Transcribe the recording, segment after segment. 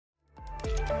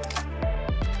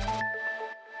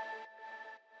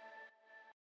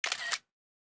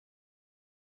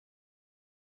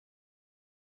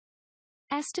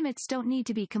Estimates don't need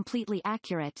to be completely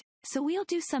accurate, so we'll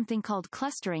do something called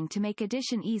clustering to make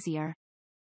addition easier.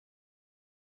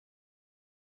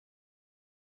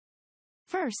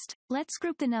 First, let's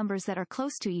group the numbers that are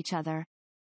close to each other.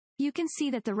 You can see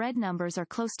that the red numbers are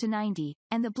close to 90,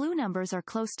 and the blue numbers are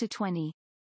close to 20.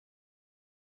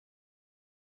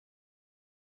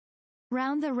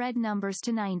 Round the red numbers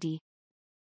to 90.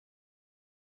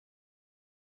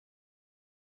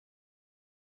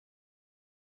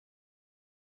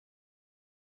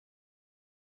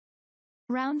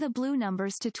 Round the blue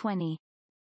numbers to 20.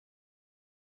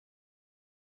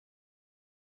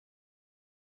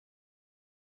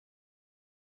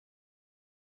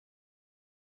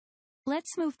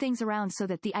 Let's move things around so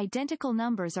that the identical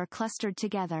numbers are clustered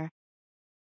together.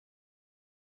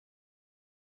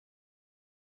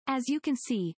 As you can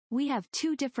see, we have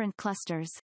two different clusters.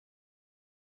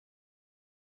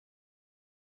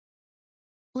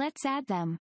 Let's add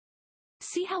them.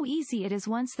 See how easy it is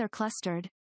once they're clustered.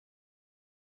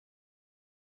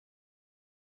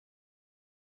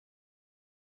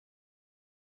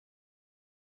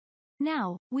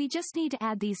 Now, we just need to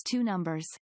add these two numbers.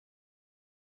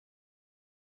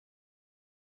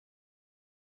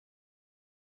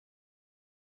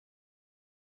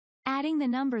 Adding the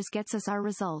numbers gets us our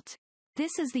result.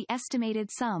 This is the estimated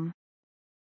sum.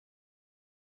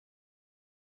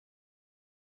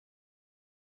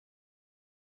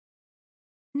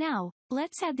 Now,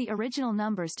 let's add the original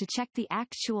numbers to check the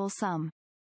actual sum.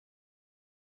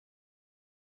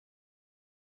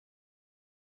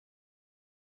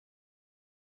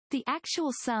 The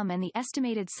actual sum and the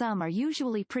estimated sum are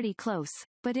usually pretty close,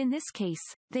 but in this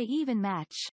case, they even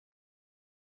match.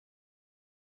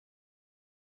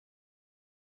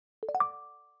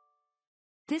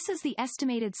 This is the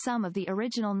estimated sum of the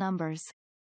original numbers.